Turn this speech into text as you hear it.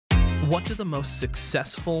What do the most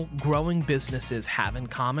successful, growing businesses have in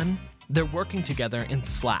common? They're working together in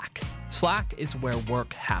Slack. Slack is where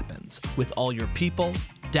work happens, with all your people,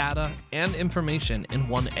 data, and information in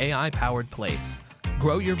one AI-powered place.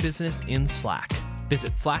 Grow your business in Slack.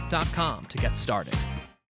 Visit slack.com to get started.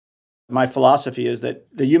 My philosophy is that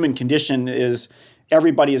the human condition is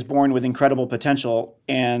everybody is born with incredible potential,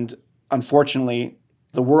 and unfortunately,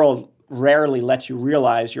 the world rarely lets you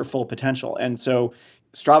realize your full potential. And so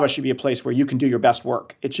Strava should be a place where you can do your best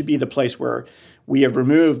work. It should be the place where we have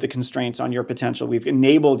removed the constraints on your potential. We've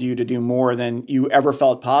enabled you to do more than you ever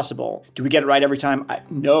felt possible. Do we get it right every time?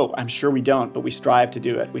 No, I'm sure we don't, but we strive to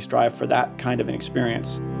do it. We strive for that kind of an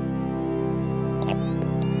experience.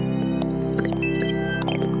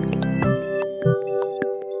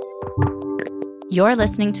 You're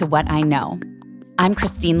listening to What I Know. I'm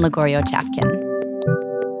Christine Lagorio-Chafkin.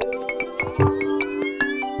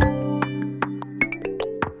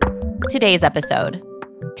 Today's episode,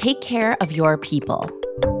 take care of your people.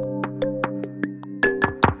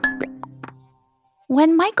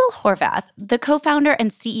 When Michael Horvath, the co-founder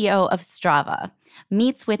and CEO of Strava,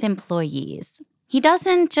 meets with employees, he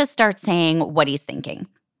doesn't just start saying what he's thinking.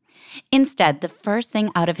 Instead, the first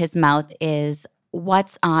thing out of his mouth is,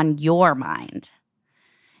 "What's on your mind?"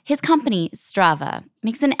 His company, Strava,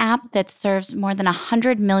 makes an app that serves more than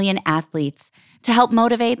 100 million athletes to help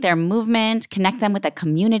motivate their movement, connect them with a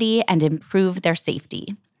community, and improve their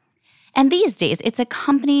safety. And these days, it's a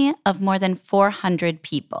company of more than 400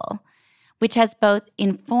 people, which has both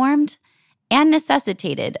informed and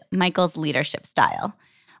necessitated Michael's leadership style,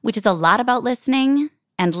 which is a lot about listening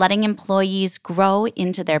and letting employees grow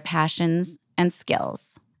into their passions and skills.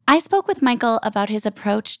 I spoke with Michael about his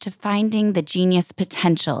approach to finding the genius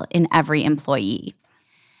potential in every employee,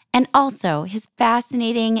 and also his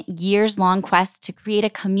fascinating years-long quest to create a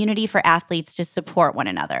community for athletes to support one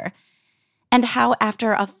another, and how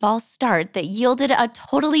after a false start that yielded a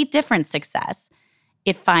totally different success,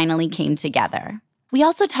 it finally came together. We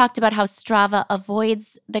also talked about how Strava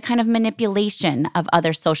avoids the kind of manipulation of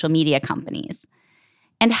other social media companies,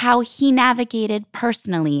 and how he navigated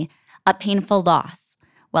personally a painful loss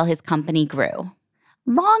while his company grew.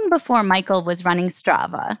 Long before Michael was running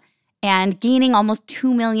Strava and gaining almost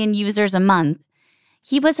 2 million users a month,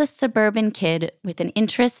 he was a suburban kid with an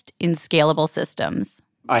interest in scalable systems.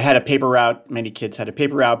 I had a paper route. Many kids had a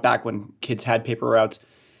paper route back when kids had paper routes.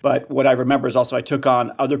 But what I remember is also I took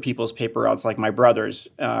on other people's paper routes, like my brother's,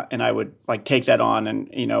 and I would take that on and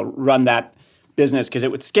run that business because it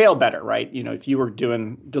would scale better, right? If you were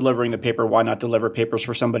delivering the paper, why not deliver papers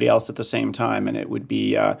for somebody else at the same time? And it would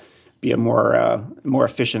be a more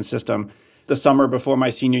efficient system. The summer before my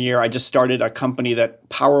senior year, I just started a company that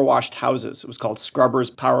power washed houses. It was called Scrubbers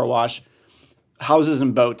Power Wash, houses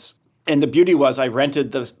and boats. And the beauty was I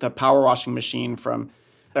rented the power washing machine from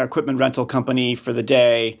an equipment rental company for the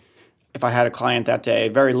day if I had a client that day,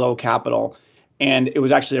 very low capital. And it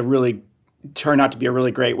was actually turned out to be a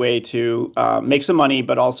really great way to make some money,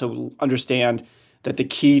 but also understand that the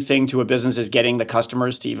key thing to a business is getting the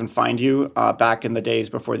customers to even find you back in the days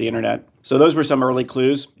before the internet. So those were some early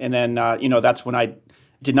clues. And then, that's when I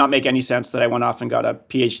did not make any sense that I went off and got a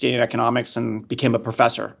PhD in economics and became a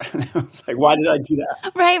professor. I was like, why did I do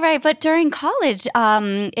that? Right. But during college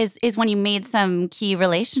is when you made some key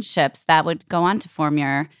relationships that would go on to form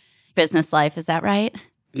your business life. Is that right?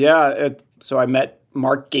 Yeah. So I met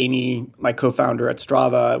Mark Gainey, my co-founder at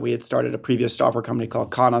Strava. We had started a previous software company called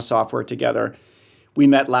Kana Software together. We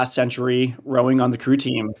met last century rowing on the crew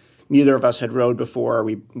team. Neither of us had rowed before.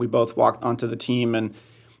 We both walked onto the team, and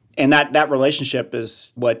that relationship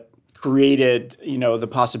is what created the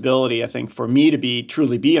possibility, I think, for me to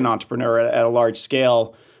truly be an entrepreneur at a large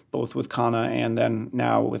scale, both with Kana and then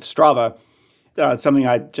now with Strava. Something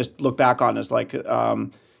I just look back on as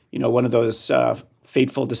one of those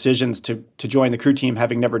fateful decisions to join the crew team,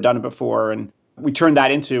 having never done it before. And we turned that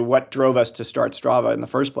into what drove us to start Strava in the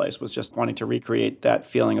first place, was just wanting to recreate that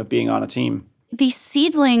feeling of being on a team. The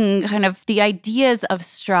seedling, the ideas of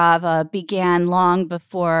Strava began long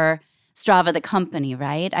before Strava, the company,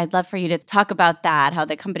 right? I'd love for you to talk about that, how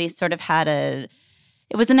the company sort of it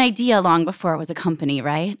was an idea long before it was a company,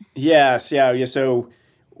 right? Yes, yeah. So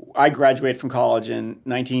I graduated from college in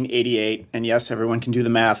 1988, and yes, everyone can do the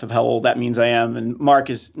math of how old that means I am. And Mark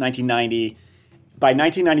is 1990. By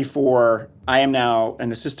 1994, I am now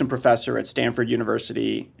an assistant professor at Stanford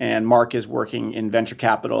University, and Mark is working in venture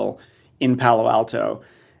capital in Palo Alto.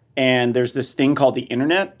 And there's this thing called the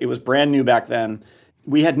internet. It was brand new back then.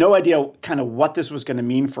 We had no idea kind of what this was going to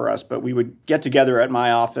mean for us, but we would get together at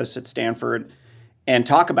my office at Stanford and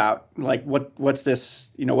talk about like what's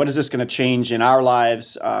this, what is this going to change in our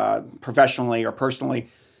lives, professionally or personally.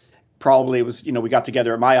 Probably it was, we got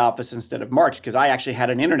together at my office instead of Mark's because I actually had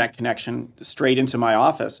an internet connection straight into my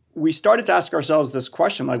office. We started to ask ourselves this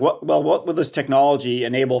question, like, what will this technology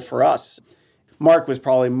enable for us? Mark was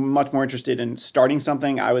probably much more interested in starting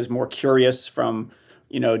something. I was more curious from,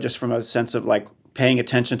 just from a sense of like paying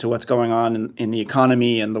attention to what's going on in the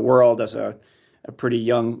economy and the world as a pretty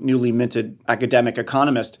young, newly minted academic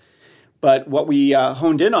economist. But what we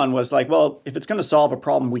honed in on was like, well, if it's going to solve a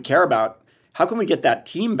problem we care about, how can we get that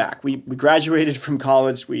team back? We graduated from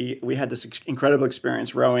college. We had this incredible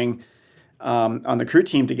experience rowing on the crew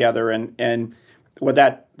team together. And what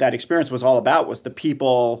that experience was all about was the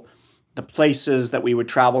people, the places that we would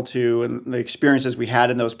travel to and the experiences we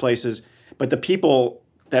had in those places, but the people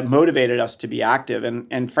that motivated us to be active.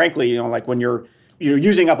 And frankly, like when you're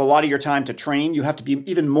using up a lot of your time to train, you have to be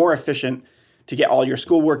even more efficient to get all your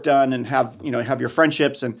schoolwork done and have your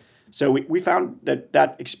friendships. And so we found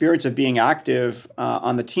that experience of being active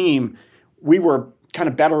on the team, we were kind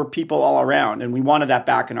of better people all around, and we wanted that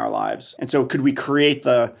back in our lives. And so could we create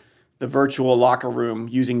the virtual locker room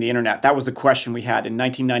using the internet? That was the question we had in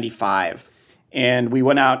 1995. And we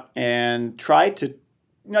went out and tried to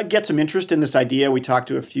get some interest in this idea. We talked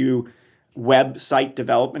to a few website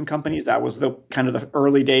development companies. That was the kind of the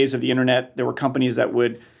early days of the internet. There were companies that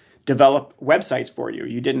would develop websites for you.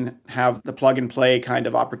 You didn't have the plug and play kind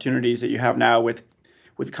of opportunities that you have now with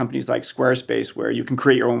companies like Squarespace, where you can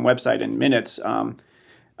create your own website in minutes.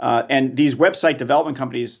 And these website development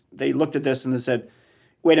companies, they looked at this and they said,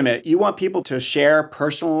 wait a minute, you want people to share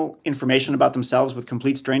personal information about themselves with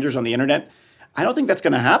complete strangers on the internet? I don't think that's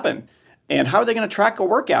going to happen. And how are they going to track a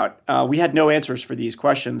workout? We had no answers for these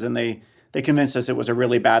questions, and they convinced us it was a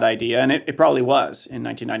really bad idea. And it probably was in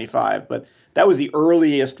 1995. But that was the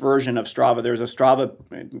earliest version of Strava. There was a Strava,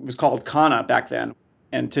 it was called Kana back then.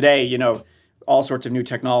 And today, all sorts of new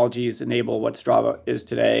technologies enable what Strava is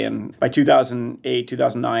today. And by 2008,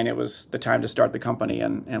 2009, it was the time to start the company,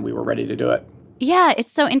 and we were ready to do it. Yeah,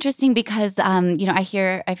 it's so interesting because,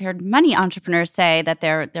 I've heard many entrepreneurs say that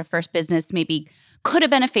their first business maybe could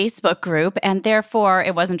have been a Facebook group, and therefore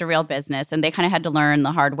it wasn't a real business, and they kind of had to learn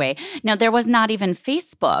the hard way. Now, there was not even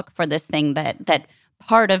Facebook for this thing that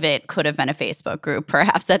part of it could have been a Facebook group,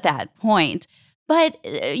 perhaps at that point. But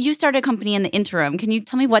you started a company in the interim. Can you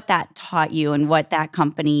tell me what that taught you and what that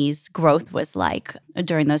company's growth was like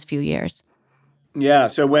during those few years? Yeah,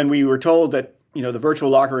 so when we were told that the virtual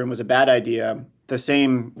locker room was a bad idea, the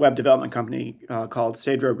same web development company called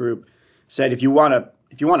Cedro Group said, if you want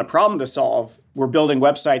a problem to solve, we're building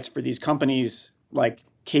websites for these companies like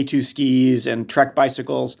K2 Skis and Trek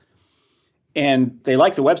Bicycles. And they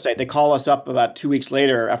like the website. They call us up about 2 weeks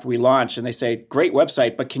later after we launch, and they say, great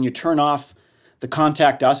website, but can you turn off the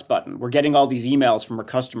contact us button? We're getting all these emails from our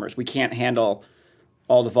customers. We can't handle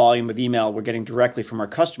all the volume of email we're getting directly from our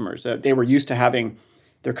customers. They were used to having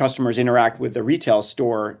their customers interact with the retail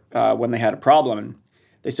store when they had a problem. And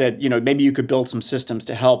they said, maybe you could build some systems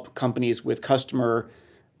to help companies with customer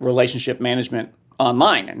relationship management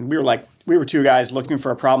online. And we were two guys looking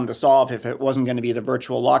for a problem to solve. If it wasn't going to be the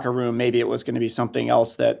virtual locker room, maybe it was going to be something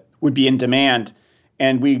else that would be in demand.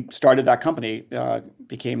 And we started that company,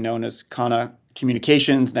 became known as Kana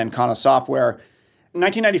Communications, then Kana Software. In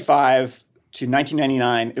 1995 to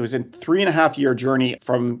 1999, it was a 3.5-year journey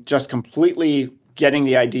from just completely getting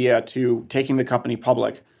the idea to taking the company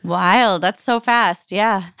public. Wild. That's so fast.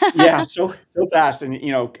 Yeah. Yeah, so fast. And,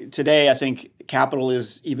 today I think capital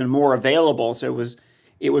is even more available. So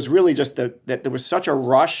it was really just that there was such a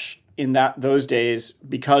rush in those days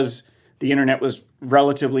because the internet was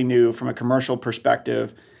relatively new from a commercial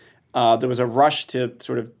perspective. There was a rush to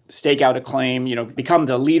sort of stake out a claim, become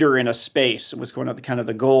the leader in a space. It was kind of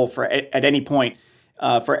the goal for at any point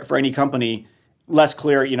for any company. Less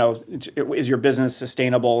clear, is your business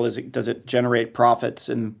sustainable? Does it generate profits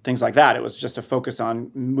and things like that? It was just a focus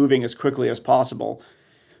on moving as quickly as possible.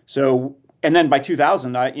 So, and then by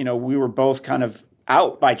 2000, we were both kind of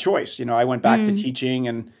out by choice. I went back to teaching,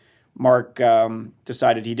 and Mark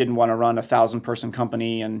decided he didn't want to run a 1,000-person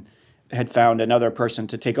company and had found another person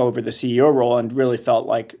to take over the CEO role and really felt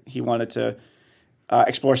like he wanted to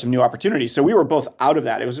explore some new opportunities. So we were both out of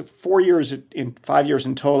that. It was 5 years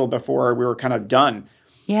in total before we were kind of done.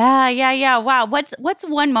 Yeah. Wow. What's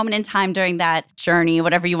one moment in time during that journey,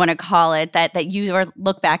 whatever you want to call it, that you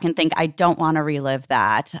look back and think, I don't want to relive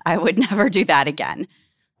that. I would never do that again.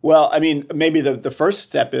 Well, I mean, maybe the first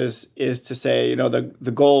step is to say,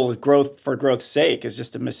 the goal of growth for growth's sake is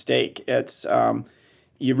just a mistake. It's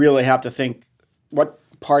you really have to think what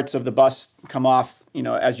parts of the bus come off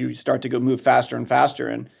as you start to move faster and faster.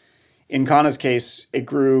 And in Kana's case, it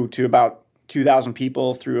grew to about 2,000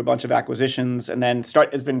 people through a bunch of acquisitions, and then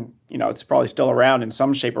it's been, it's probably still around in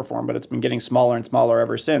some shape or form, but it's been getting smaller and smaller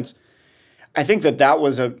ever since. I think that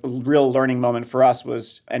was a real learning moment for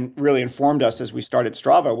us, and really informed us as we started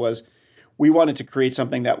Strava, was we wanted to create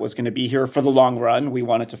something that was going to be here for the long run. We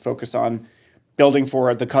wanted to focus on building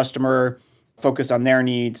for the customer, focus on their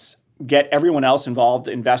needs, get everyone else involved,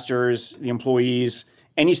 investors, the employees,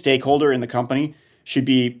 any stakeholder in the company should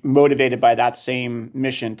be motivated by that same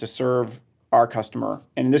mission to serve our customer.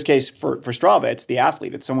 And in this case, for Strava, it's the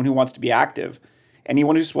athlete. It's someone who wants to be active.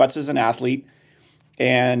 Anyone who sweats is an athlete.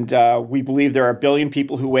 And we believe there are 1 billion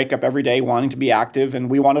people who wake up every day wanting to be active, and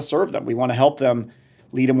we want to serve them. We want to help them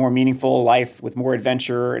lead a more meaningful life with more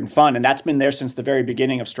adventure and fun. And that's been there since the very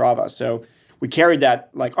beginning of Strava. So we carried that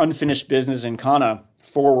unfinished business in Kana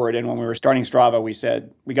forward. And when we were starting Strava,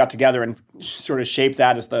 we got together and sort of shaped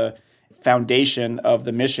that as the foundation of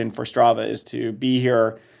the mission for Strava, is to be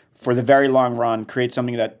here for the very long run, create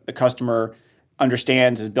something that the customer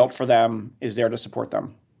understands, is built for them, is there to support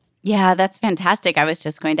them. Yeah, that's fantastic. I was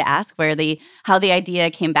just going to ask how the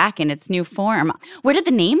idea came back in its new form. Where did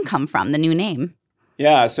the name come from, the new name?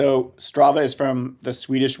 Yeah, so Strava is from the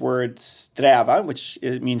Swedish word sträva, which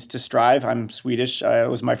it means to strive. I'm Swedish. It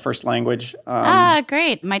was my first language.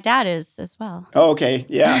 Great. My dad is as well. Oh, okay.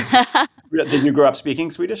 Yeah. Did you grow up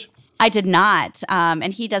speaking Swedish? I did not.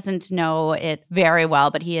 And he doesn't know it very well,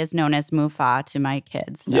 but he is known as Mufa to my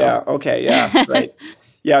kids. So. Yeah. Okay. Yeah. Right.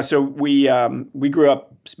 Yeah. So we grew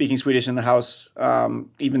up speaking Swedish in the house,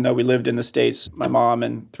 even though we lived in the States. My mom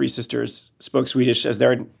and 3 sisters spoke Swedish as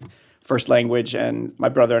their first language, and my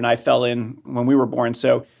brother and I fell in when we were born.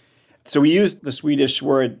 So we used the Swedish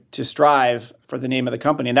word to strive for the name of the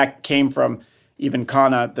company, and that came from even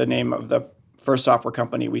Kana, the name of the first software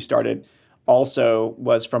company we started, also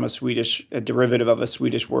was from a derivative of a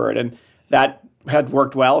Swedish word, and that had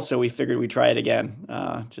worked well. So we figured we'd try it again.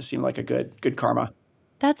 Just seemed like a good karma.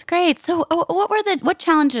 That's great. So what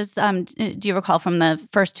challenges do you recall from the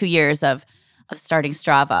first 2 years of starting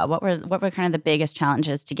Strava? What were kind of the biggest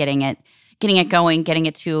challenges to getting it going, getting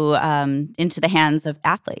it to into the hands of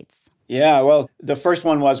athletes? Yeah, well, the first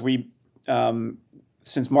one was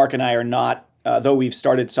since Mark and I are not, though we've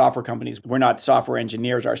started software companies, we're not software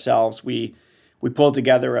engineers ourselves. We pulled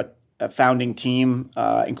together a founding team,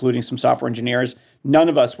 including some software engineers. None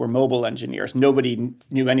of us were mobile engineers. Nobody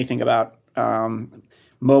knew anything about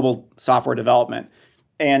mobile software development.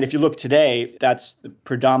 And if you look today, that's the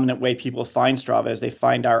predominant way people find Strava, is they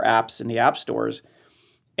find our apps in the app stores.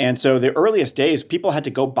 And so the earliest days, people had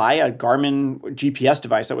to go buy a Garmin GPS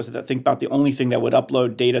device. That was, think about the only thing that would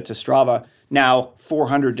upload data to Strava. Now,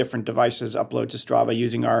 400 different devices upload to Strava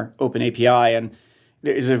using our open API. And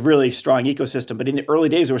there's a really strong ecosystem. But in the early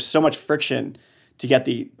days, there was so much friction to get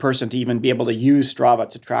the person to even be able to use Strava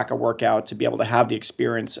to track a workout, to be able to have the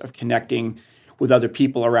experience of connecting with other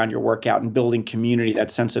people around your workout and building community, that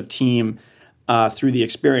sense of team through the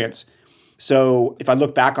experience. So if I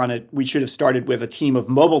look back on it, we should have started with a team of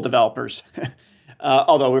mobile developers,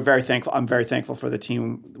 although we're very thankful. I'm very thankful for the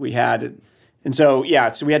team we had. And so,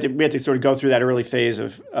 so we had to sort of go through that early phase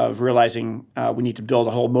of realizing we need to build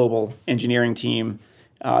a whole mobile engineering team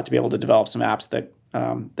to be able to develop some apps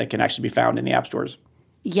that can actually be found in the app stores.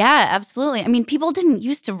 Yeah, absolutely. I mean, people didn't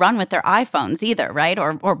used to run with their iPhones either, right?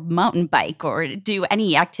 Or mountain bike or do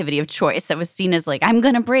any activity of choice that was seen as like, I'm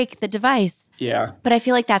going to break the device. Yeah. But I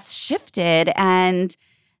feel like that's shifted, and,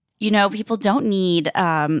 people don't need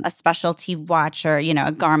a specialty watch or,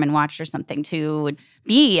 a Garmin watch or something to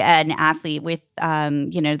be an athlete with,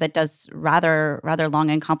 that does rather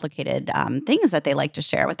long and complicated things that they like to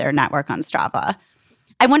share with their network on Strava.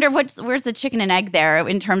 I wonder where's the chicken and egg there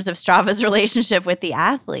in terms of Strava's relationship with the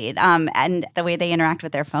athlete and the way they interact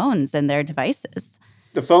with their phones and their devices.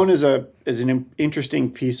 The phone is an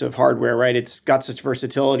interesting piece of hardware, right? It's got such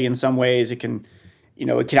versatility in some ways. It can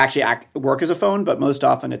actually work as a phone, but most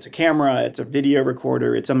often it's a camera, it's a video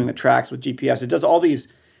recorder, it's something that tracks with GPS. It does all these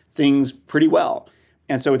things pretty well.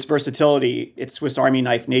 And so its versatility, its Swiss Army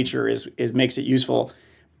knife nature is makes it useful.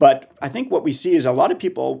 But I think what we see is a lot of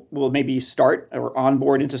people will maybe start or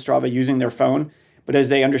onboard into Strava using their phone. But as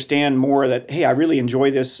they understand more that, hey, I really enjoy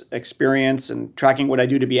this experience and tracking what I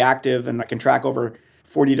do to be active, and I can track over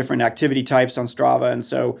 40 different activity types on Strava. And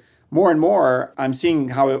so more and more, I'm seeing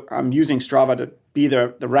how I'm using Strava to be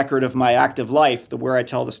the record of my active life, where I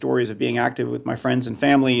tell the stories of being active with my friends and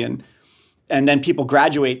family. And then people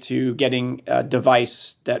graduate to getting a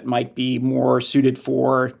device that might be more suited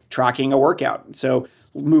for tracking a workout. So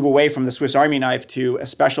move away from the Swiss Army knife to a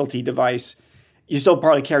specialty device, You still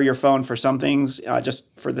probably carry your phone for some things, just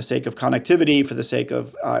for the sake of connectivity, for the sake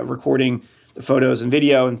of recording the photos and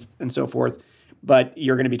video and so forth. But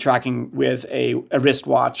you're going to be tracking with a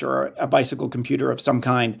wristwatch or a bicycle computer of some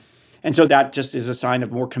kind. And so that just is a sign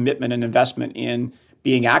of more commitment and investment in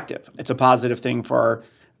being active. It's a positive thing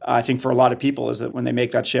I think for a lot of people, is that when they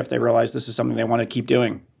make that shift, they realize this is something they want to keep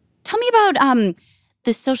doing. Tell me about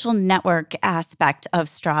the social network aspect of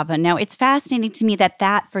Strava. Now, it's fascinating to me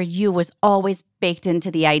that for you was always baked into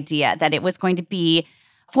the idea that it was going to be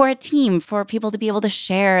for a team, for people to be able to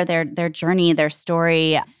share their journey, their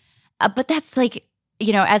story. But that's like,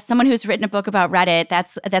 as someone who's written a book about Reddit,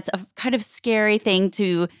 that's a kind of scary thing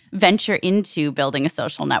to venture into, building a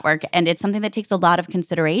social network. And it's something that takes a lot of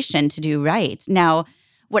consideration to do right. Now,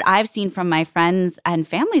 what I've seen from my friends and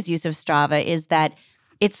family's use of Strava is that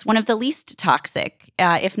it's one of the least toxic,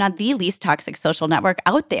 if not the least toxic social network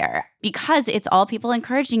out there, because it's all people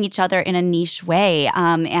encouraging each other in a niche way,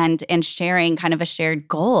 and sharing kind of a shared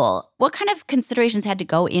goal. What kind of considerations had to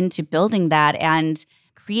go into building that and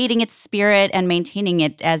creating its spirit and maintaining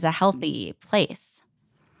it as a healthy place?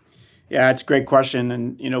 Yeah, it's a great question.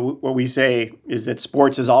 And, what we say is that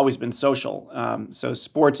sports has always been social. So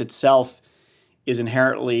sports itself is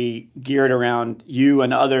inherently geared around you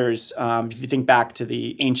and others. If you think back to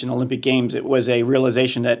the ancient Olympic Games, it was a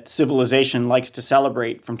realization that civilization likes to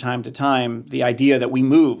celebrate from time to time the idea that we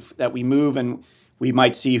move and we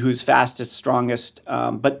might see who's fastest, strongest.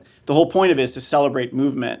 But the whole point of it is to celebrate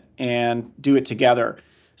movement and do it together.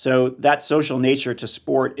 So that social nature to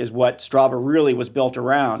sport is what Strava really was built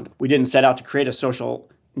around. We didn't set out to create a social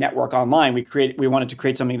network online. We wanted to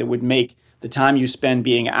create something that would make the time you spend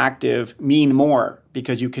being active mean more,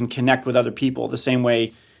 because you can connect with other people the same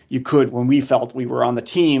way you could when we felt we were on the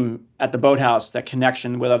team at the boathouse. That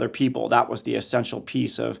connection with other people, that was the essential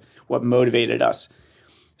piece of what motivated us.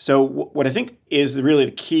 So what I think is really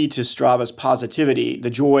the key to Strava's positivity, the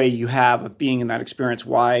joy you have of being in that experience,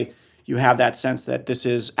 why you have that sense that this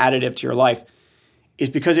is additive to your life, is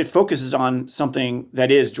because it focuses on something that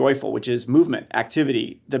is joyful, which is movement,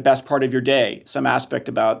 activity, the best part of your day, some aspect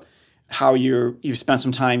about how you've spent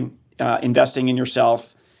some time investing in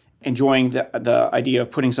yourself, enjoying the idea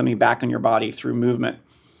of putting something back in your body through movement.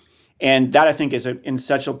 And that, I think, is an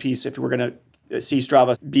essential piece if we're going to see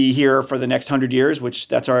Strava be here for the next 100 years, which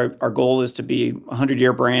that's our goal, is to be a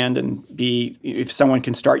 100-year brand and if someone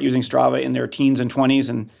can start using Strava in their teens and 20s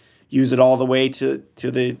and use it all the way to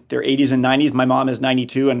their 80s and 90s. My mom is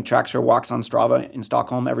 92 and tracks her walks on Strava in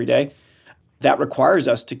Stockholm every day. That requires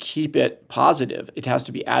us to keep it positive. It has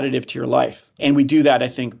to be additive to your life. And we do that, I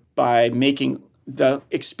think, by making the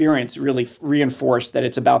experience really reinforce that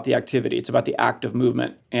it's about the activity. It's about the act of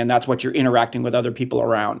movement. And that's what you're interacting with other people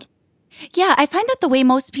around. Yeah, I find that the way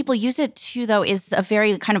most people use it too, though, is a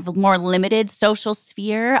very kind of more limited social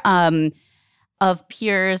sphere of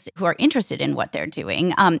peers who are interested in what they're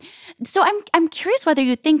doing. So I'm curious whether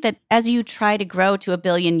you think that as you try to grow to 1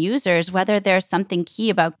 billion users, whether there's something key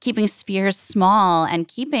about keeping spheres small and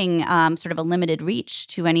keeping sort of a limited reach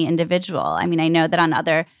to any individual. I mean, I know that on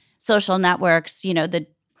other social networks,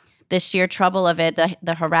 the sheer trouble of it,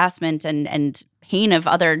 the harassment and pain of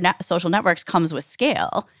other social networks comes with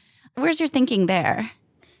scale. Where's your thinking there?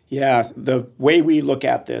 Yeah, the way we look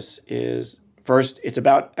at this is, first, it's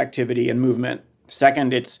about activity and movement.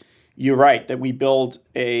 Second, you're right, that we build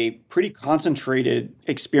a pretty concentrated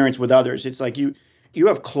experience with others. It's like you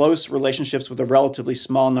have close relationships with a relatively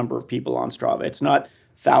small number of people on Strava. It's not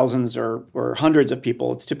thousands or hundreds of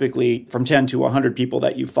people. It's typically from 10 to 100 people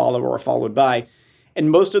that you follow or are followed by.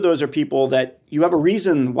 And most of those are people that you have a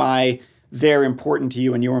reason why they're important to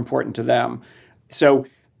you and you're important to them. So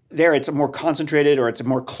there, it's a more concentrated, or it's a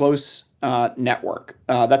more close network.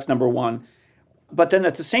 That's number one. But then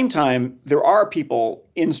at the same time, there are people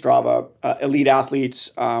in Strava, elite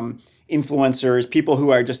athletes, influencers, people who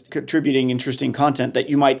are just contributing interesting content that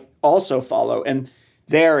you might also follow. And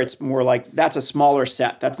there, it's more like that's a smaller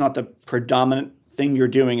set. That's not the predominant thing you're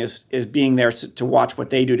doing, is being there to watch what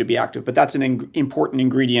they do to be active. But that's an important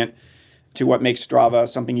ingredient to what makes Strava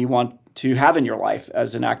something you want to have in your life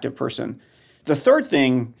as an active person. The third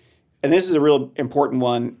thing, and this is a real important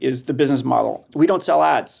one, is the business model. We don't sell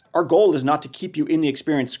ads. Our goal is not to keep you in the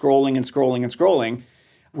experience scrolling and scrolling and scrolling.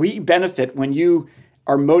 We benefit when you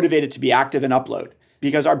are motivated to be active and upload,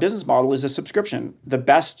 because our business model is a subscription. The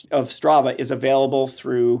best of Strava is available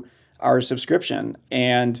through our subscription.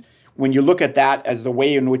 And when you look at that as the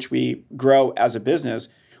way in which we grow as a business,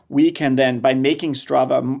 we can then, by making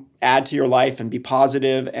Strava add to your life and be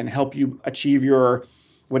positive and help you achieve your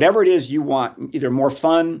whatever it is you want, either more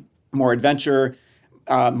fun, more adventure,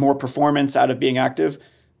 more performance out of being active,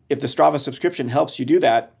 if the Strava subscription helps you do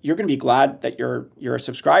that, you're going to be glad that you're a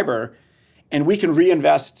subscriber, and we can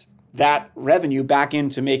reinvest that revenue back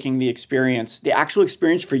into making the actual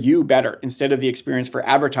experience for you better instead of the experience for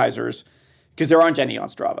advertisers, because there aren't any on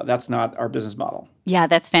Strava. That's not our business model. Yeah,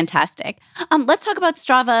 that's fantastic. Let's talk about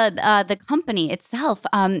Strava, the company itself.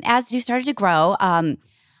 As you started to grow,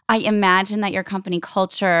 I imagine that your company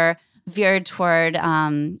culture veered toward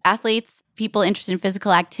athletes, people interested in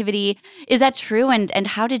physical activity. Is that true? And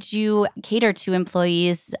how did you cater to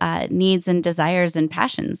employees' needs and desires and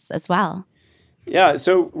passions as well? Yeah,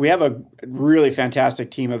 so we have a really fantastic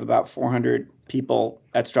team of about 400 people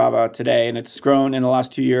at Strava today, and it's grown in the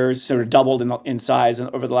last 2 years, sort of doubled in size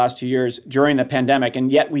over the last 2 years during the pandemic.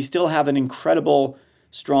 And yet we still have an incredible,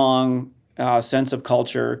 strong sense of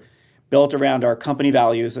culture built around our company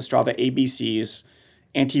values, the Strava ABCs: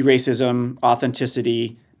 anti-racism,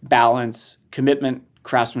 authenticity, balance, commitment,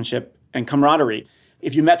 craftsmanship, and camaraderie.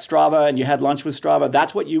 If you met Strava and you had lunch with Strava,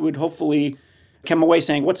 that's what you would hopefully come away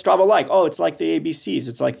saying, what's Strava like? Oh, it's like the ABCs.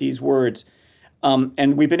 It's like these words.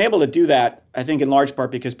 And we've been able to do that, I think, in large part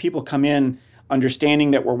because people come in understanding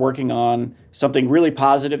that we're working on something really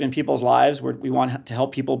positive in people's lives, where we want to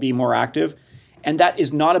help people be more active. And that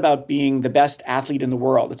is not about being the best athlete in the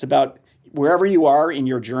world. It's about wherever you are in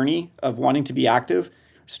your journey of wanting to be active,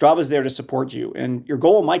 Strava's there to support you. And your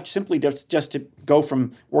goal might simply just to go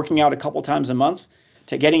from working out a couple times a month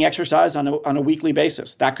to getting exercise on a weekly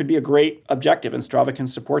basis. That could be a great objective, and Strava can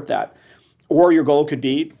support that. Or your goal could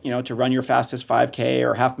be, to run your fastest 5K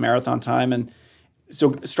or half marathon time. And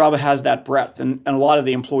so Strava has that breadth. And a lot of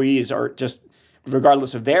the employees are just,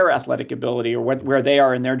 regardless of their athletic ability or where they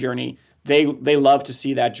are in their journey, they love to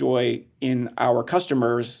see that joy in our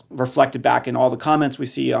customers reflected back in all the comments we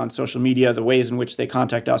see on social media, the ways in which they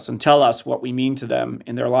contact us and tell us what we mean to them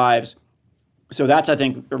in their lives. So that's, I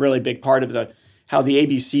think, a really big part of how the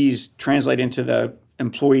ABCs translate into the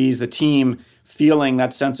employees, the team, feeling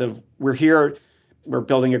that sense of we're here, we're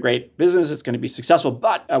building a great business, it's going to be successful,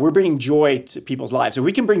 but we're bringing joy to people's lives. If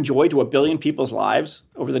we can bring joy to 1 billion people's lives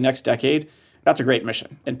over the next decade, that's a great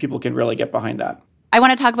mission, and people can really get behind that. I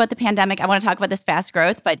want to talk about the pandemic. I want to talk about this fast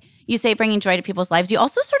growth, but you say bringing joy to people's lives. You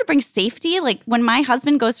also sort of bring safety. Like when my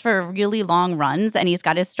husband goes for really long runs and he's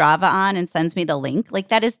got his Strava on and sends me the link, like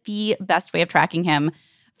that is the best way of tracking him,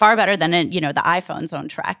 far better than, the iPhone's own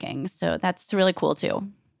tracking. So that's really cool too.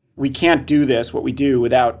 We can't do this, what we do,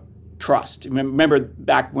 without trust. Remember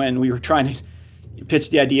back when we were trying to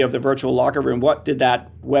pitch the idea of the virtual locker room, what did that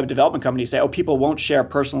web development company say? Oh, people won't share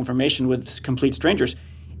personal information with complete strangers.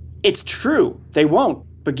 It's true, they won't,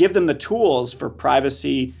 but give them the tools for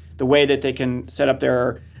privacy, the way that they can set up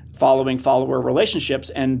their follower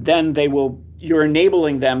relationships, and then you're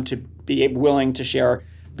enabling them to be willing to share,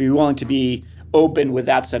 be willing to be open with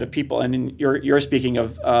that set of people. And you're speaking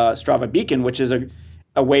of Strava Beacon, which is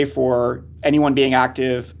a way for anyone being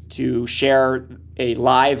active to share a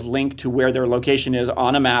live link to where their location is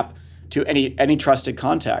on a map to any trusted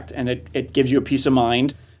contact. And it gives you a peace of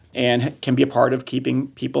mind and can be a part of keeping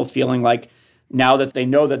people feeling like now that they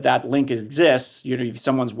know that link exists, if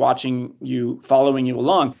someone's watching you, following you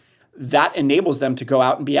along, that enables them to go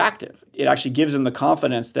out and be active. It actually gives them the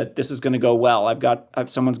confidence that this is going to go well.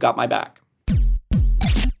 Someone's got my back.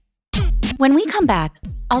 When we come back,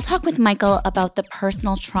 I'll talk with Michael about the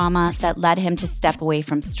personal trauma that led him to step away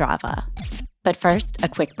from Strava. But first, a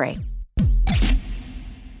quick break.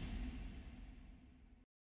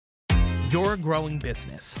 You're a growing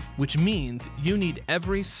business, which means you need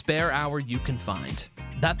every spare hour you can find.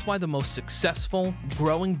 That's why the most successful,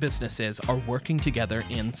 growing businesses are working together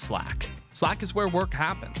in Slack. Slack is where work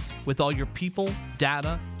happens, with all your people,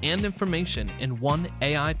 data, and information in one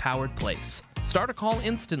AI-powered place. Start a call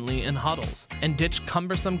instantly in huddles and ditch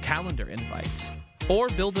cumbersome calendar invites. Or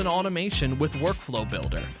build an automation with Workflow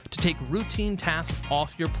Builder to take routine tasks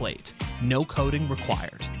off your plate. No coding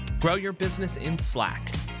required. Grow your business in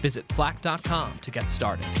Slack. Visit slack.com to get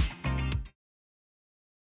started.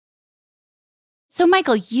 So,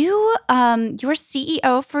 Michael, you were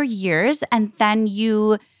CEO for years, and then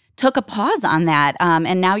you took a pause on that,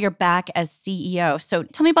 and now you're back as CEO. So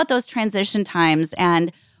tell me about those transition times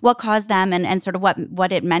and what caused them and sort of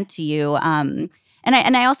what it meant to you. And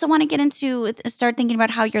I also want to start thinking about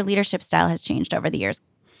how your leadership style has changed over the years.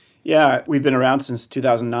 Yeah, we've been around since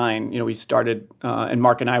 2009. We started, and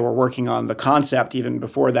Mark and I were working on the concept even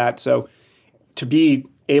before that. So to be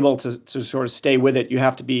able to sort of stay with it, you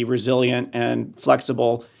have to be resilient and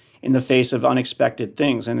flexible in the face of unexpected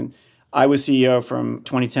things. And I was CEO from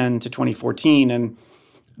 2010 to 2014. And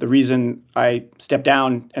the reason I stepped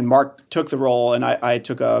down and Mark took the role and I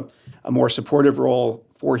took a more supportive role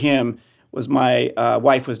for him was my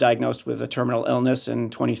wife was diagnosed with a terminal illness in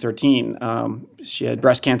 2013. She had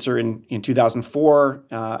breast cancer in 2004,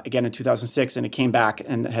 again in 2006, and it came back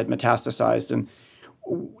and had metastasized. And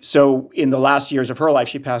so in the last years of her life,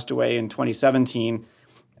 she passed away in 2017.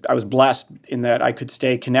 I was blessed in that I could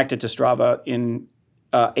stay connected to Strava in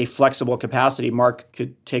a flexible capacity. Mark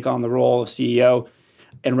could take on the role of CEO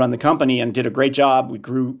and run the company and did a great job. We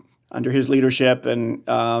grew under his leadership and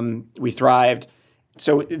we thrived.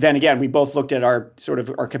 So then again, we both looked at our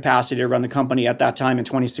capacity to run the company at that time in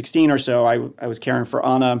 2016 or so. I was caring for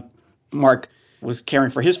Anna. Mark was caring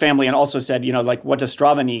for his family and also said, what does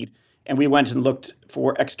Strava need? And we went and looked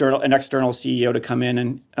for an external CEO to come in,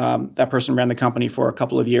 and that person ran the company for a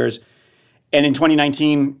couple of years. And in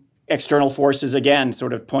 2019, external forces again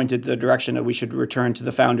sort of pointed the direction that we should return to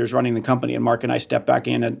the founders running the company. And Mark and I stepped back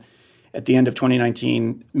in at the end of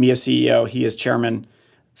 2019, me as CEO, he as chairman.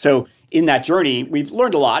 So in that journey, we've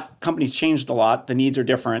learned a lot. Companies changed a lot. The needs are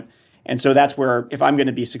different. And so that's where if I'm going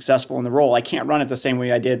to be successful in the role, I can't run it the same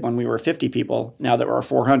way I did when we were 50 people. Now that we're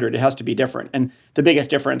 400, it has to be different. And the biggest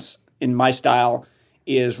difference in my style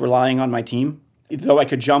is relying on my team. Though I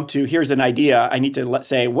could jump to, here's an idea, I need to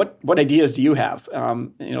say, what ideas do you have?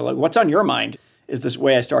 What's on your mind? Is this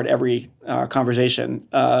way I start every conversation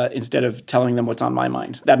instead of telling them what's on my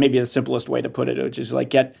mind. That may be the simplest way to put it, which is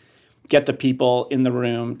get the people in the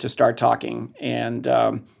room to start talking, and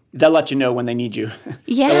they'll let you know when they need you.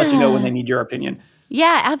 Yeah. They'll let you know when they need your opinion.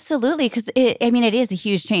 Yeah, absolutely. Because it is a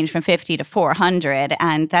huge change from 50 to 400.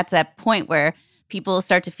 And that's a point where people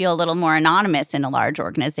start to feel a little more anonymous in a large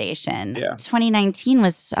organization. Yeah. 2019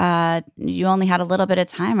 was, you only had a little bit of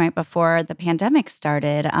time right before the pandemic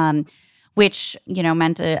started, which,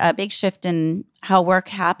 meant a big shift in how work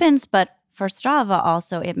happens. But for Strava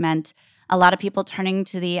also, it meant a lot of people turning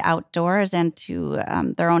to the outdoors and to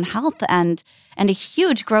their own health and a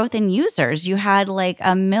huge growth in users. You had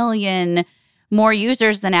 1 million more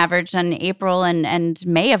users than average in April and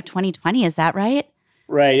May of 2020. Is that right?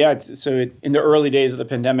 Right. Yeah. So in the early days of the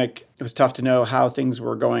pandemic, it was tough to know how things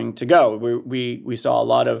were going to go. We saw a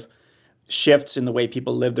lot of shifts in the way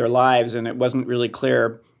people lived their lives, and it wasn't really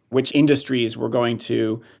clear which industries were going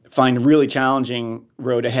to find a really challenging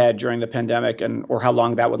road ahead during the pandemic or how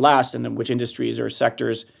long that would last, and then which industries or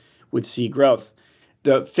sectors would see growth.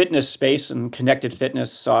 The fitness space and connected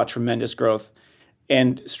fitness saw tremendous growth.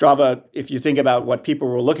 And Strava, if you think about what people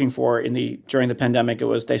were looking for during the pandemic, it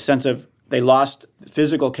was they lost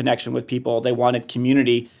physical connection with people. They wanted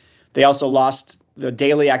community. They also lost the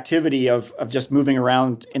daily activity of just moving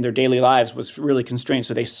around in their daily lives was really constrained.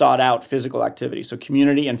 So they sought out physical activity. So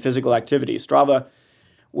community and physical activity. Strava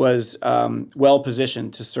was well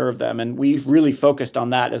positioned to serve them. And we've really focused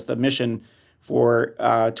on that as the mission for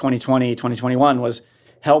 2020, 2021 was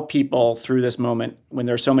help people through this moment when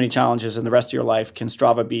there's so many challenges in the rest of your life. Can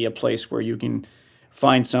Strava be a place where you can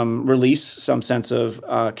find some release, some sense of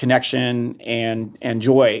connection and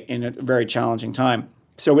joy in a very challenging time?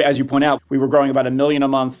 So as you point out, we were growing about 1 million a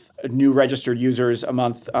month, new registered users a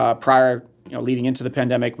month prior, leading into the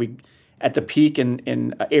pandemic. We, at the peak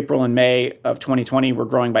in April and May of 2020, we're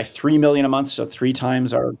growing by 3 million a month, so 3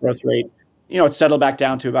 times our growth rate. It's settled back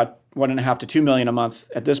down to about 1.5 to 2 million a month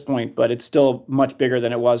at this point, but it's still much bigger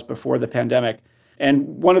than it was before the pandemic. And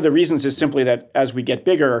one of the reasons is simply that as we get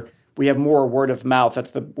bigger, we have more word of mouth.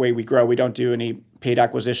 That's the way we grow. We don't do any paid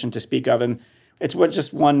acquisition to speak of. And it's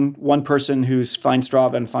just one person who finds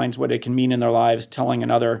Strava and finds what it can mean in their lives, telling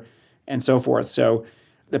another, and so forth. So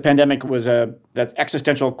the pandemic that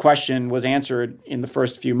existential question was answered in the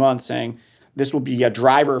first few months, saying this will be a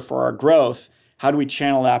driver for our growth. How do we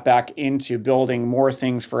channel that back into building more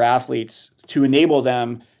things for athletes to enable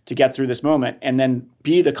them to get through this moment and then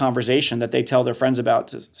be the conversation that they tell their friends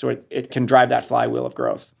about so it can drive that flywheel of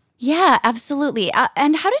growth? Yeah, absolutely.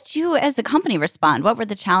 And how did you as a company respond? What were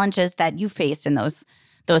the challenges that you faced in those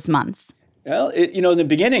months? Well, in the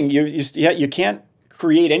beginning, you can't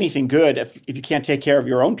create anything good if you can't take care of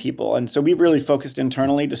your own people. And so we've really focused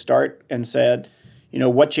internally to start and said,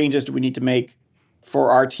 what changes do we need to make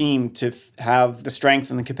for our team to have the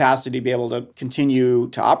strength and the capacity to be able to continue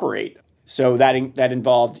to operate? So that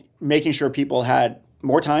involved making sure people had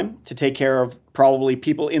more time to take care of probably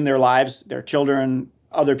people in their lives, their children,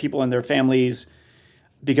 other people in their families,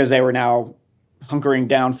 because they were now hunkering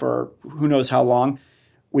down for who knows how long.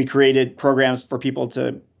 We created programs for people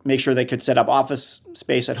to make sure they could set up office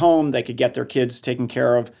space at home. They could get their kids taken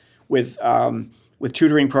care of with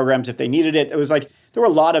tutoring programs if they needed it. It was there were a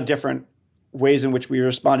lot of different ways in which we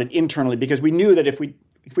responded internally, because we knew that if we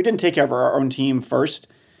didn't take care of our own team first,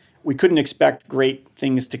 we couldn't expect great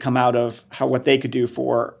things to come out of what they could do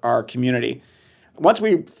for our community. Once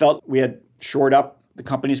we felt we had shored up the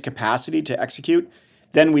company's capacity to execute,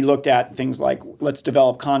 then we looked at things like, let's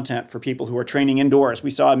develop content for people who are training indoors.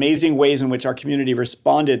 We saw amazing ways in which our community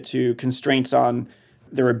responded to constraints on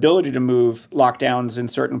their ability to move. Lockdowns in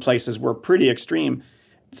certain places were pretty extreme.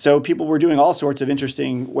 So people were doing all sorts of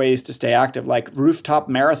interesting ways to stay active, like rooftop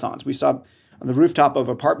marathons. We saw on the rooftop of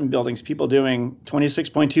apartment buildings, people doing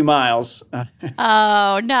 26.2 miles.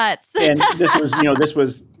 Oh, nuts. And this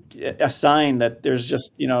was a sign that there's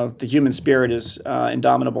just, the human spirit is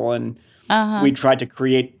indomitable. And we tried to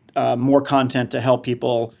create more content to help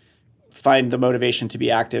people find the motivation to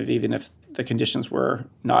be active, even if the conditions were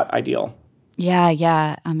not ideal.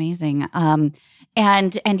 Yeah, amazing.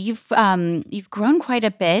 And you've grown quite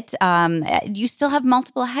a bit. You still have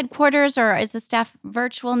multiple headquarters, or is the staff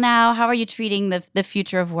virtual now? How are you treating the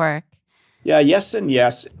future of work? Yeah, yes and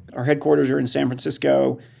yes. Our headquarters are in San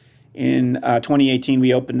Francisco. In 2018,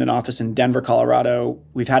 we opened an office in Denver, Colorado.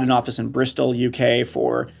 We've had an office in Bristol, UK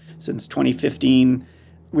since 2015.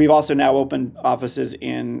 We've also now opened offices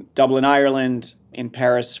in Dublin, Ireland, in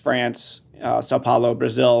Paris, France, Sao Paulo,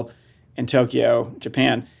 Brazil, and Tokyo,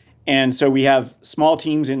 Japan. And so we have small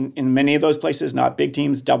teams in many of those places, not big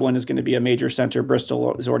teams. Dublin is going to be a major center.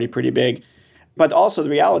 Bristol is already pretty big. But also the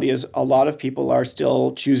reality is a lot of people are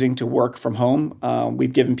still choosing to work from home.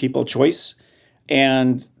 We've given people choice,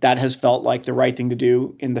 and that has felt like the right thing to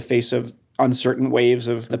do in the face of uncertain waves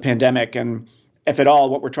of the pandemic. And if at all,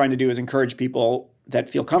 what we're trying to do is encourage people that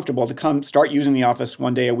feel comfortable to come start using the office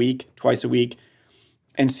one day a week, twice a week,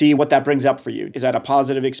 and see what that brings up for you. Is that a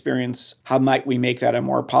positive experience? How might we make that a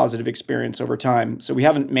more positive experience over time? So we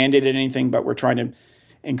haven't mandated anything, but we're trying to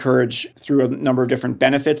encourage through a number of different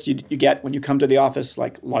benefits you get when you come to the office,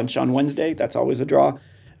 like lunch on Wednesday. That's always a draw.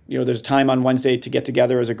 There's time on Wednesday to get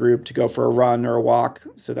together as a group to go for a run or a walk,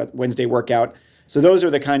 so that Wednesday workout. So those are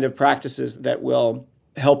the kind of practices that will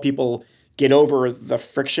help people get over the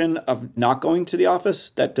friction of not going to the office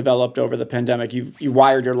that developed over the pandemic. You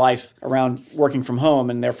wired your life around working from home,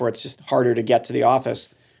 and therefore it's just harder to get to the office.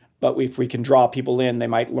 But if we can draw people in, they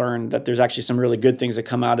might learn that there's actually some really good things that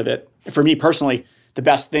come out of it. For me personally, the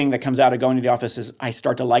best thing that comes out of going to the office is I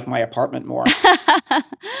start to like my apartment more.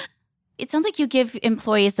 It sounds like you give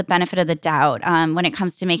employees the benefit of the doubt when it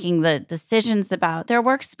comes to making the decisions about their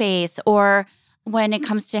workspace, or when it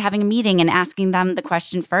comes to having a meeting and asking them the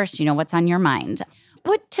question first, what's on your mind?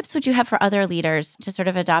 What tips would you have for other leaders to sort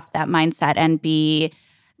of adopt that mindset and be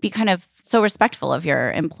kind of so respectful of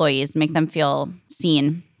your employees, make them feel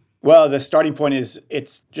seen? Well, the starting point is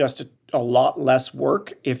it's just a lot less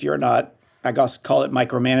work if you're not, I guess, call it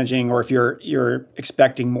micromanaging, or if you're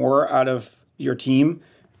expecting more out of your team.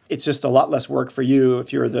 It's just a lot less work for you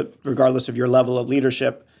if you're regardless of your level of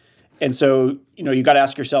leadership. And so, you got to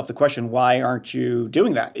ask yourself the question, why aren't you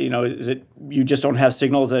doing that? Is it you just don't have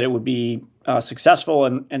signals that it would be successful,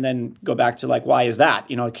 and then go back to why is that?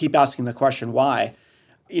 Keep asking the question, why?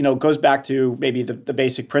 It goes back to maybe the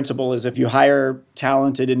basic principle is if you hire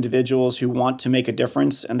talented individuals who want to make a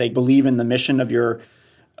difference and they believe in the mission of your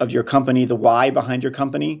company, the why behind your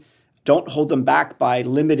company, don't hold them back by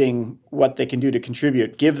limiting what they can do to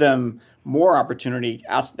contribute. Give them more opportunity.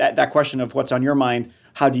 Ask that question of what's on your mind.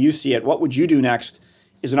 How do you see it? What would you do next?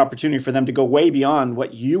 Is an opportunity for them to go way beyond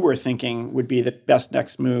what you were thinking would be the best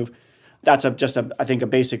next move. That's I think a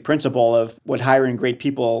basic principle of what hiring great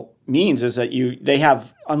people means, is that they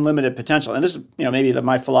have unlimited potential. And this is, maybe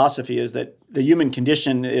my philosophy is that the human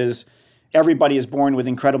condition is everybody is born with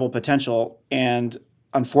incredible potential. And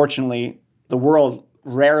unfortunately, the world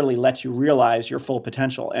rarely lets you realize your full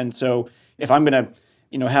potential. And so if I'm going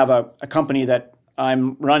to, have a company that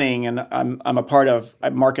I'm running and I'm a part of,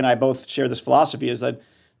 Mark and I both share this philosophy, is that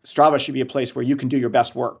Strava should be a place where you can do your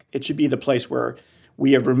best work. It should be the place where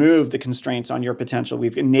we have removed the constraints on your potential.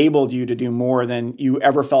 We've enabled you to do more than you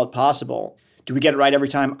ever felt possible. Do we get it right every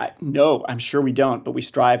time? No, I'm sure we don't, but we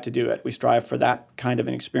strive to do it. We strive for that kind of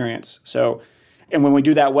an experience. And when we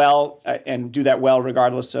do that well, and do that well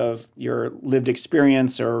regardless of your lived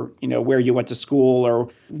experience or where you went to school or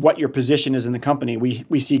what your position is in the company,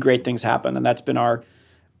 we see great things happen. And that's been our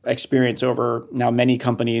experience over now many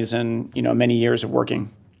companies and many years of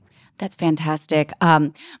working. That's fantastic.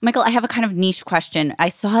 Michael, I have a kind of niche question. I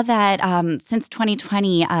saw that since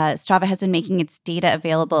 2020, Strava has been making its data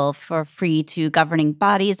available for free to governing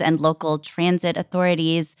bodies and local transit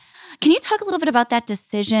authorities. Can you talk a little bit about that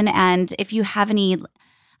decision, and if you have any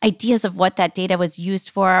ideas of what that data was used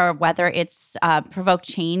for, or whether it's provoked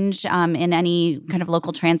change in any kind of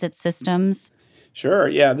local transit systems? Sure.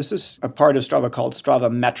 Yeah, this is a part of Strava called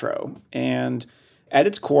Strava Metro. And at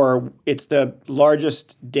its core, it's the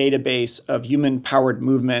largest database of human-powered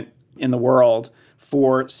movement in the world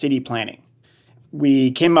for city planning.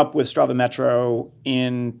 We came up with Strava Metro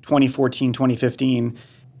in 2014, 2015,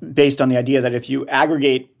 based on the idea that if you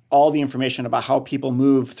aggregate all the information about how people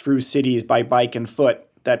move through cities by bike and foot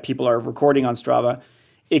that people are recording on Strava,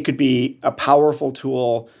 it could be a powerful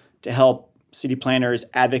tool to help city planners,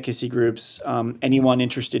 advocacy groups, anyone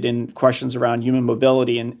interested in questions around human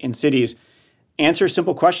mobility in cities, answer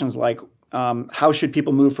simple questions like, how should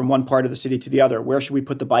people move from one part of the city to the other? Where should we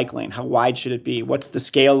put the bike lane? How wide should it be? What's the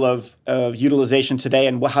scale of utilization today?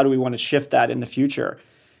 And how do we want to shift that in the future?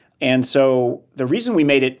 And so the reason we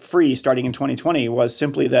made it free starting in 2020 was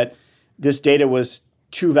simply that this data was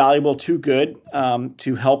too valuable, too good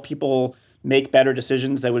to help people make better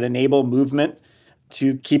decisions that would enable movement,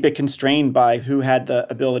 to keep it constrained by who had the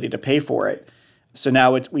ability to pay for it. So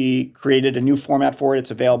now we created a new format for it.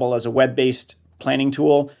 It's available as a web-based planning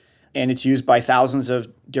tool, and it's used by thousands of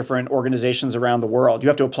different organizations around the world. You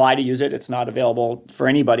have to apply to use it. It's not available for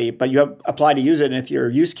anybody, but you have apply to use it. And if your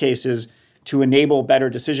use case is to enable better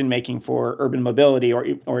decision-making for urban mobility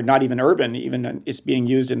or not even urban, even it's being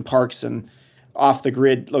used in parks and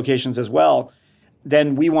off-the-grid locations as well,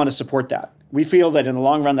 then we want to support that. We feel that in the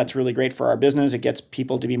long run, that's really great for our business. It gets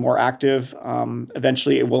people to be more active.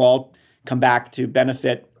 Eventually, it will all come back to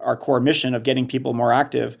benefit our core mission of getting people more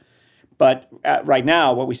active. But right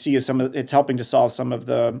now, what we see is it's helping to solve some of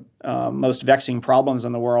the most vexing problems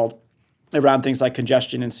in the world around things like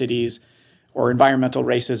congestion in cities or environmental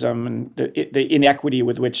racism and the inequity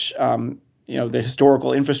with which the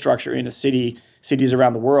historical infrastructure in cities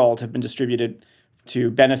around the world have been distributed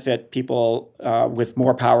to benefit people with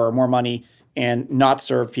more power, more money, and not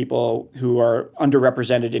serve people who are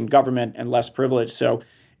underrepresented in government and less privileged. So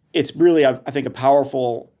it's really, I think, a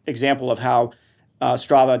powerful example of how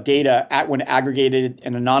Strava data, when aggregated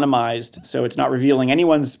and anonymized, so it's not revealing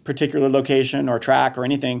anyone's particular location or track or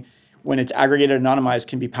anything, when it's aggregated and anonymized,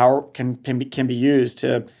 can be used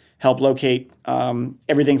to help locate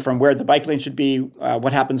everything from where the bike lane should be,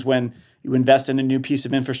 what happens when you invest in a new piece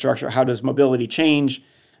of infrastructure, how does mobility change,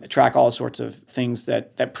 track all sorts of things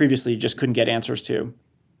that previously you just couldn't get answers to.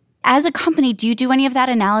 As a company, do you do any of that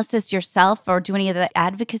analysis yourself or do any of the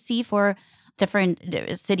advocacy for different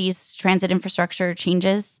cities' transit infrastructure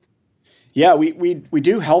changes? Yeah, we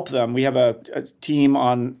do help them. We have a team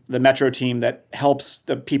on the Metro team that helps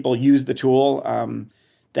the people use the tool,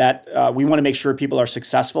 that we want to make sure people are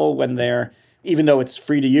successful when even though it's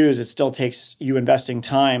free to use, it still takes you investing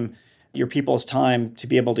time, your people's time to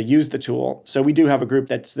be able to use the tool. So we do have a group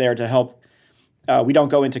that's there to help. We don't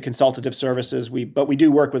go into consultative services, but we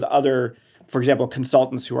do work with other, for example,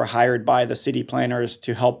 consultants who are hired by the city planners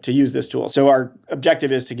to help to use this tool. So our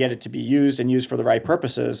objective is to get it to be used and used for the right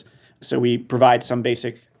purposes. So we provide some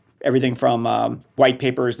basic, everything from white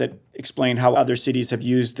papers that explain how other cities have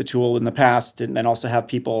used the tool in the past, and then also have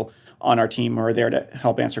people on our team who are there to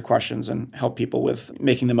help answer questions and help people with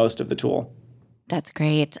making the most of the tool. That's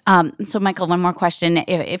great. So Michael, one more question.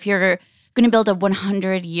 If you're going to build a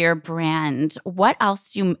 100-year brand, what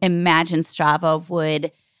else do you imagine Strava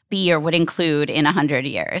would be or would include in 100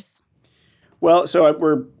 years? Well, so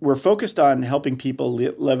we're focused on helping people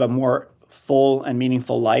live a more full and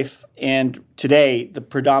meaningful life. And today, the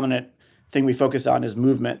predominant thing we focus on is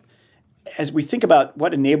movement. As we think about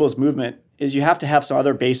what enables movement, is you have to have some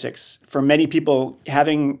other basics. For many people,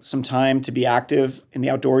 having some time to be active in the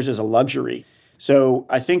outdoors is a luxury. So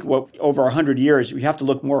I think over 100 years, we have to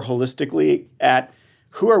look more holistically at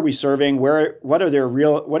who are we serving, what are their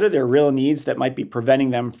real needs that might be preventing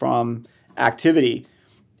them from activity.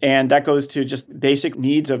 And that goes to just basic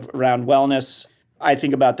needs around wellness. I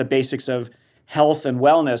think about the basics of health and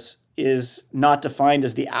wellness is not defined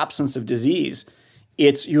as the absence of disease.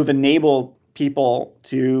 It's you've enabled people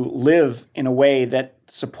to live in a way that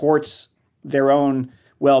supports their own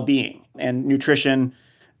well-being. And nutrition,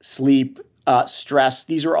 sleep, stress,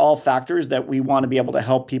 these are all factors that we want to be able to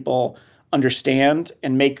help people understand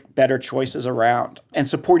and make better choices around and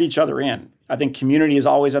support each other in. I think community is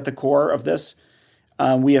always at the core of this.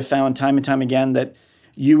 We have found time and time again that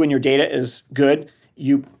you and your data is good.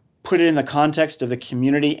 You put it in the context of the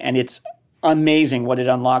community, and it's amazing what it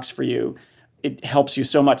unlocks for you. It helps you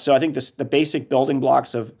so much. So I think the basic building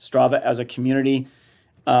blocks of Strava as a community,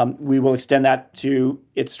 we will extend that to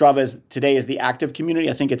Strava today is the active community.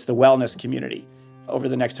 I think it's the wellness community over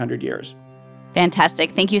the next 100 years.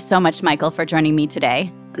 Fantastic. Thank you so much, Michael, for joining me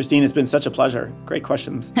today. Christine, it's been such a pleasure. Great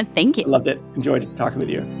questions. Thank you. Loved it. Enjoyed talking with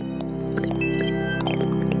you.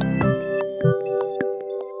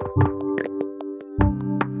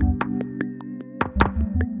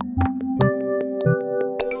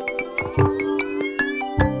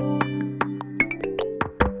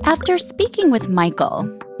 After speaking with Michael,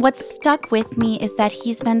 what stuck with me is that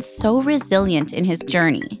he's been so resilient in his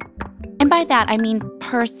journey. And by that, I mean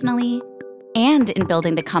personally, and in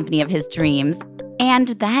building the company of his dreams, and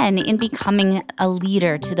then in becoming a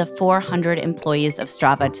leader to the 400 employees of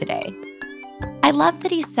Strava today. I love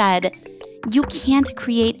that he said, you can't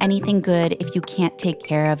create anything good if you can't take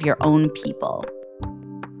care of your own people.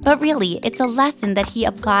 But really, it's a lesson that he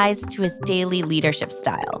applies to his daily leadership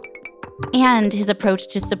style and his approach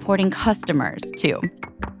to supporting customers, too.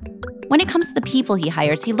 When it comes to the people he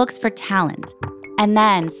hires, he looks for talent and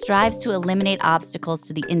then strives to eliminate obstacles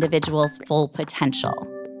to the individual's full potential.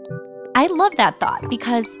 I love that thought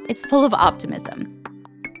because it's full of optimism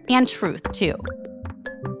and truth, too.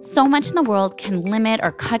 So much in the world can limit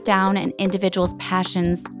or cut down an individual's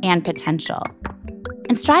passions and potential.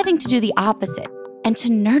 And striving to do the opposite and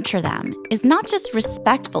to nurture them is not just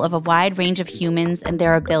respectful of a wide range of humans and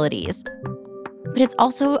their abilities, but it's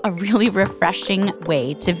also a really refreshing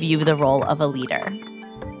way to view the role of a leader.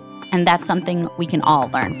 And that's something we can all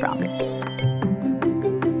learn from.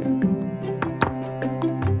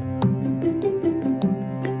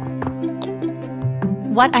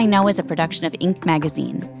 What I Know is a production of Inc.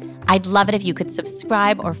 magazine. I'd love it if you could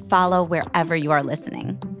subscribe or follow wherever you are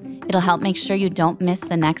listening. It'll help make sure you don't miss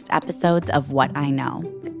the next episodes of What I Know.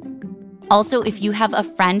 Also, if you have a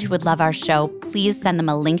friend who would love our show, please send them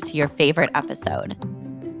a link to your favorite episode.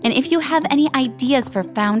 And if you have any ideas for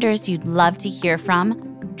founders you'd love to hear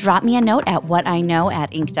from, drop me a note at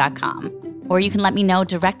whatiknow@inc.com. Or you can let me know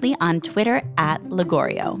directly on Twitter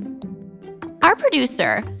 @Ligorio. Our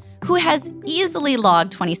producer, who has easily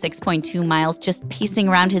logged 26.2 miles just pacing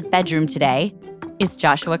around his bedroom today, is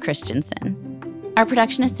Joshua Christensen. Our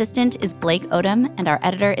production assistant is Blake Odom, and our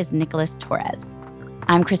editor is Nicholas Torres.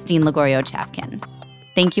 I'm Christine Ligorio-Chafkin.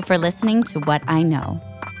 Thank you for listening to What I Know.